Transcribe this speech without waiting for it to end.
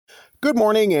Good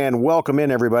morning and welcome in,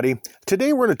 everybody.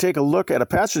 Today we're going to take a look at a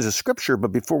passage of Scripture,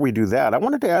 but before we do that, I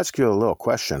wanted to ask you a little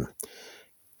question.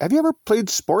 Have you ever played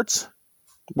sports?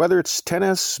 Whether it's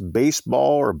tennis,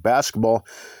 baseball, or basketball,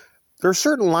 there are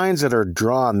certain lines that are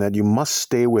drawn that you must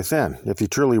stay within if you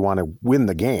truly want to win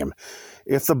the game.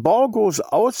 If the ball goes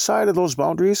outside of those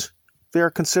boundaries, they are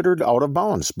considered out of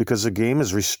bounds because the game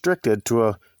is restricted to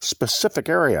a specific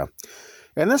area.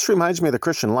 And this reminds me of the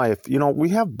Christian life. You know, we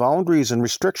have boundaries and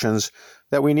restrictions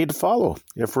that we need to follow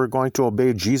if we're going to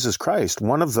obey Jesus Christ.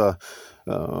 One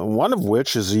of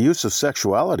which is the use of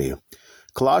sexuality.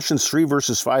 Colossians 3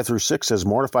 verses 5 through 6 says,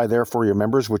 "Mortify therefore your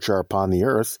members which are upon the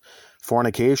earth,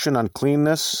 fornication,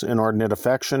 uncleanness, inordinate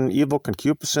affection, evil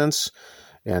concupiscence,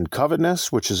 and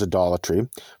covetousness, which is idolatry,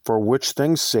 for which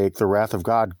things' sake the wrath of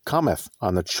God cometh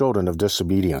on the children of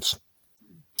disobedience."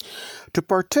 To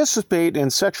participate in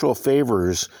sexual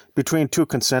favors between two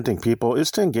consenting people is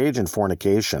to engage in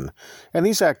fornication, and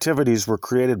these activities were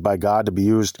created by God to be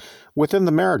used within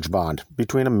the marriage bond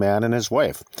between a man and his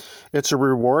wife. It's a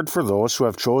reward for those who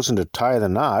have chosen to tie the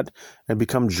knot and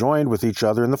become joined with each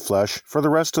other in the flesh for the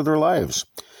rest of their lives.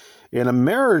 In a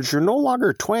marriage, you're no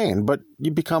longer twain, but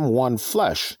you become one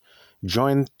flesh,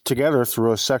 joined together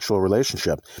through a sexual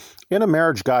relationship. In a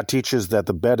marriage, God teaches that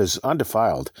the bed is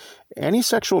undefiled. Any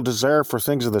sexual desire for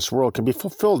things of this world can be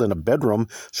fulfilled in a bedroom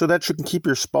so that you can keep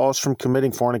your spouse from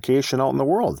committing fornication out in the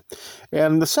world.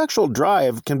 And the sexual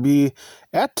drive can be,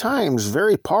 at times,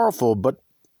 very powerful, but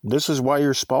this is why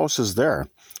your spouse is there.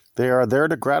 They are there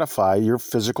to gratify your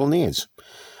physical needs.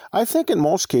 I think in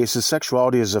most cases,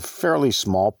 sexuality is a fairly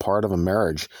small part of a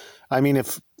marriage. I mean,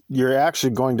 if you're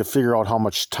actually going to figure out how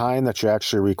much time that you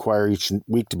actually require each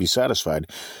week to be satisfied.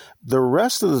 The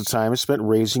rest of the time is spent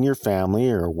raising your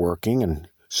family or working and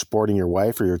supporting your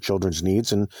wife or your children's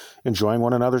needs and enjoying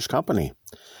one another's company.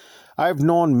 I've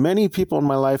known many people in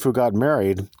my life who got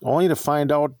married only to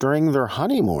find out during their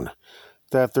honeymoon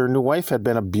that their new wife had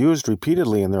been abused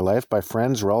repeatedly in their life by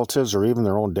friends, relatives, or even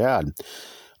their own dad.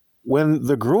 When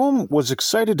the groom was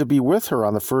excited to be with her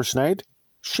on the first night,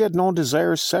 she had no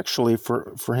desire sexually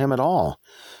for him at all.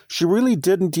 She really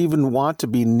didn't even want to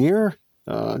be near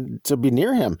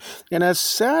him. And as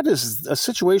sad as a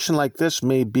situation like this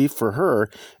may be for her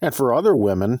and for other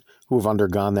women who've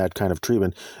undergone that kind of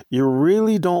treatment, you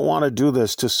really don't want to do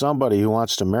this to somebody who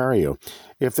wants to marry you.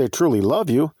 If they truly love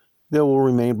you, they will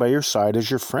remain by your side as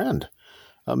your friend.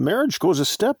 Marriage goes a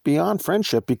step beyond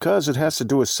friendship because it has to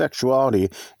do with sexuality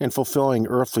and fulfilling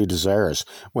earthly desires.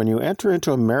 When you enter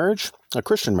into a marriage, a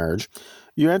Christian marriage,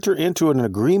 you enter into an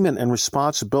agreement and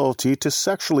responsibility to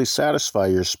sexually satisfy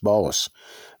your spouse.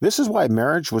 This is why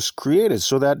marriage was created,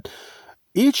 so that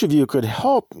each of you could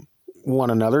help one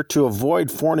another to avoid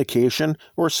fornication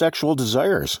or sexual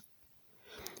desires.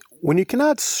 When you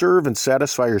cannot serve and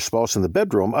satisfy your spouse in the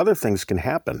bedroom, other things can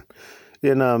happen.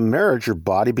 In a marriage, your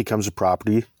body becomes a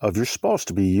property of your spouse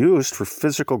to be used for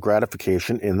physical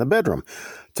gratification in the bedroom.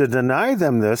 To deny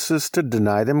them this is to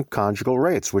deny them conjugal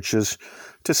rights, which is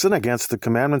to sin against the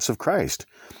commandments of Christ.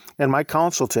 And my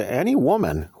counsel to any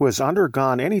woman who has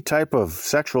undergone any type of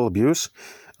sexual abuse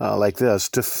like this,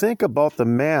 to think about the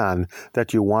man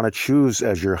that you want to choose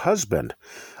as your husband.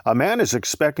 A man is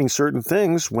expecting certain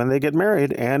things when they get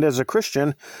married, and as a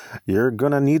Christian, you're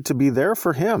going to need to be there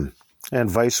for him. And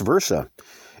vice versa.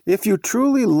 If you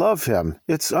truly love him,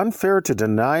 it's unfair to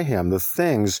deny him the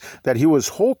things that he was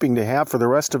hoping to have for the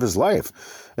rest of his life,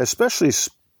 especially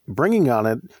springing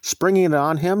it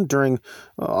on him during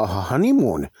a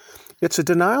honeymoon. It's a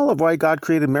denial of why God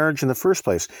created marriage in the first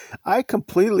place. I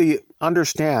completely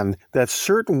understand that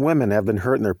certain women have been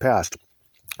hurt in their past,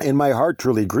 and my heart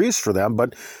truly grieves for them,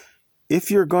 but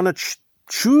if you're going to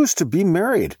choose to be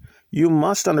married, you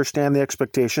must understand the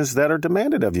expectations that are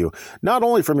demanded of you, not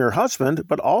only from your husband,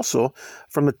 but also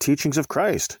from the teachings of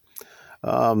Christ.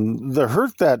 The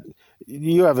hurt that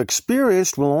you have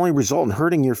experienced will only result in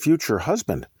hurting your future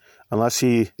husband, unless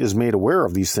he is made aware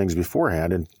of these things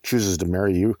beforehand and chooses to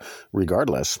marry you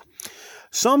regardless.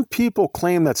 Some people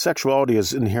claim that sexuality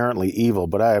is inherently evil,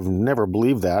 but I have never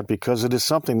believed that because it is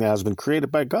something that has been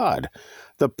created by God.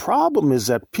 The problem is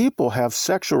that people have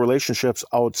sexual relationships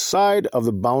outside of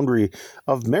the boundary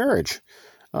of marriage,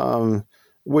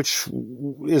 which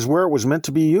is where it was meant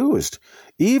to be used.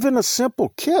 Even a simple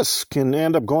kiss can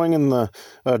end up going in the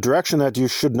direction that you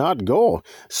should not go.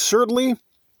 Certainly,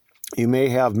 you may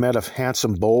have met a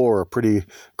handsome beau or a pretty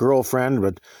girlfriend,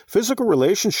 but physical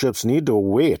relationships need to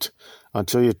wait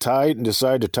until you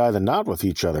decide to tie the knot with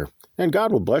each other. And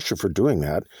God will bless you for doing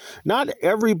that. Not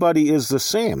everybody is the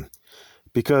same.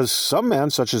 because some men,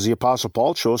 such as the Apostle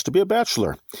Paul, chose to be a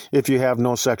bachelor. If you have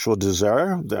no sexual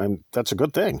desire, then that's a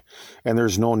good thing, and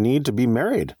there's no need to be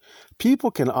married.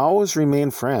 People can always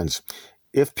remain friends.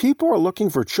 If people are looking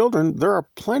for children, there are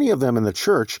plenty of them in the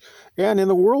church and in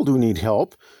the world who need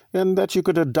help and that you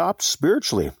could adopt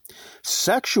spiritually.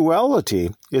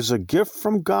 Sexuality is a gift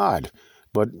from God,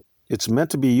 but it's meant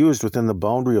to be used within the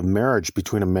boundary of marriage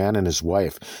between a man and his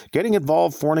wife. Getting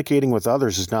involved fornicating with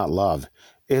others is not love.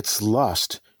 It's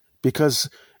lust, because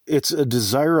it's a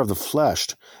desire of the flesh.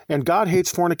 And God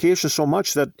hates fornication so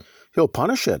much that he'll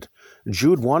punish it.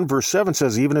 Jude 1 verse 7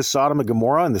 says, even as Sodom and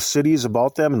Gomorrah and the cities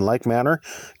about them in like manner,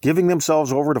 giving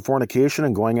themselves over to fornication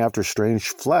and going after strange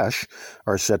flesh,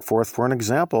 are set forth for an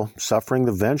example, suffering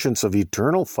the vengeance of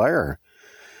eternal fire.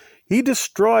 He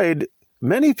destroyed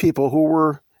many people who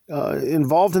were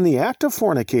involved in the act of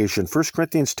fornication. 1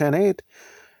 Corinthians 10:8.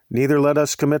 Neither let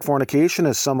us commit fornication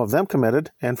as some of them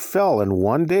committed, and fell in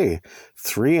one day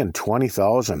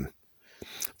 23,000.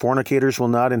 Fornicators will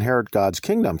not inherit God's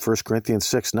kingdom. 1 Corinthians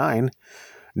 6:9.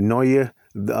 Know ye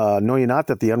not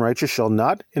that the unrighteous shall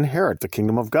not inherit the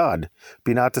kingdom of God?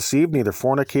 Be not deceived, neither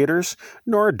fornicators,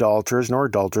 nor adulterers, nor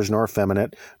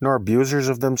effeminate, nor abusers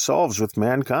of themselves with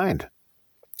mankind.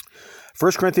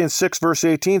 1 Corinthians 6 verse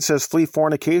 18 says, flee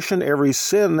fornication. Every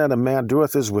sin that a man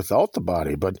doeth is without the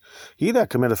body, but he that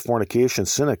committeth fornication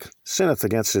sinneth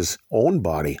against his own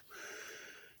body.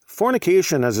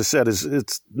 Fornication, as I said,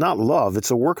 it's not love.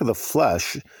 It's a work of the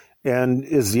flesh and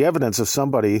is the evidence of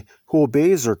somebody who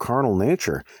obeys their carnal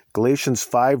nature. Galatians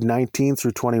 5:19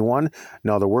 through 21.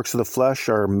 Now the works of the flesh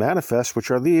are manifest,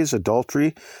 which are these: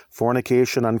 adultery,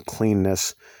 fornication,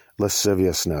 uncleanness,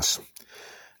 lasciviousness.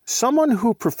 Someone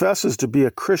who professes to be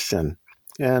a Christian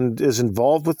and is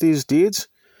involved with these deeds,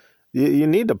 you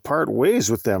need to part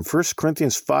ways with them. 1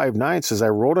 Corinthians 5:9 says, I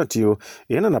wrote unto you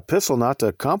in an epistle not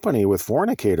to company with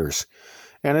fornicators.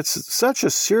 And it's such a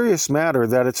serious matter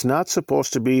that it's not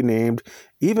supposed to be named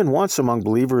even once among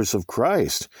believers of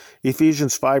Christ.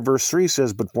 Ephesians 5 verse 3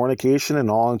 says, but fornication and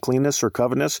all uncleanness or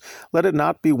covetousness, let it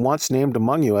not be once named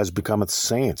among you as becometh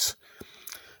saints.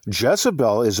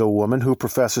 Jezebel is a woman who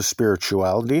professes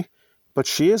spirituality, but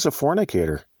she is a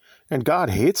fornicator. And God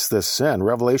hates this sin.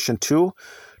 Revelation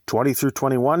 2:20 through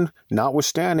 21,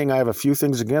 notwithstanding, I have a few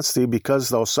things against thee, because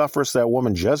thou sufferest that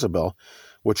woman Jezebel,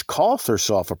 which calleth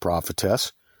herself a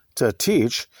prophetess, to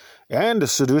teach, and to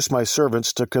seduce my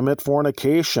servants to commit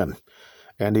fornication,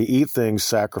 and to eat things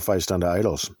sacrificed unto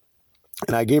idols.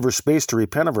 And I gave her space to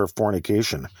repent of her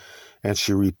fornication, and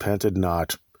she repented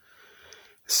not.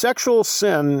 Sexual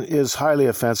sin is highly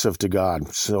offensive to God,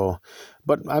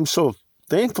 but I'm so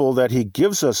thankful that he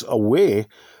gives us a way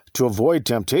to avoid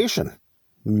temptation.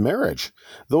 Marriage.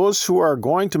 Those who are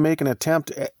going to make an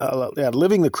attempt at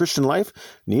living the Christian life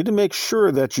need to make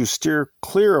sure that you steer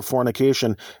clear of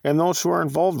fornication and those who are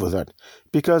involved with it,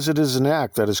 because it is an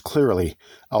act that is clearly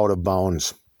out of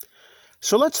bounds.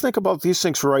 So let's think about these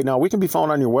things for right now. We can be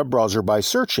found on your web browser by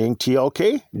searching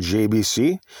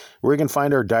tlkjbc, where you can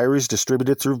find our diaries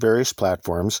distributed through various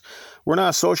platforms. We're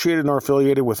not associated nor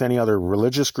affiliated with any other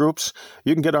religious groups.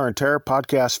 You can get our entire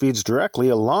podcast feeds directly,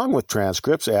 along with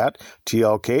transcripts, at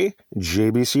tlkjbc.com.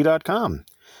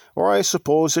 Or I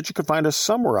suppose that you can find us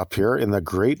somewhere up here in the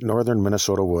great northern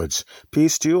Minnesota woods.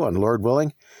 Peace to you, and Lord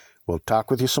willing, we'll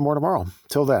talk with you some more tomorrow.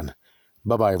 Till then,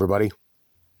 bye-bye, everybody.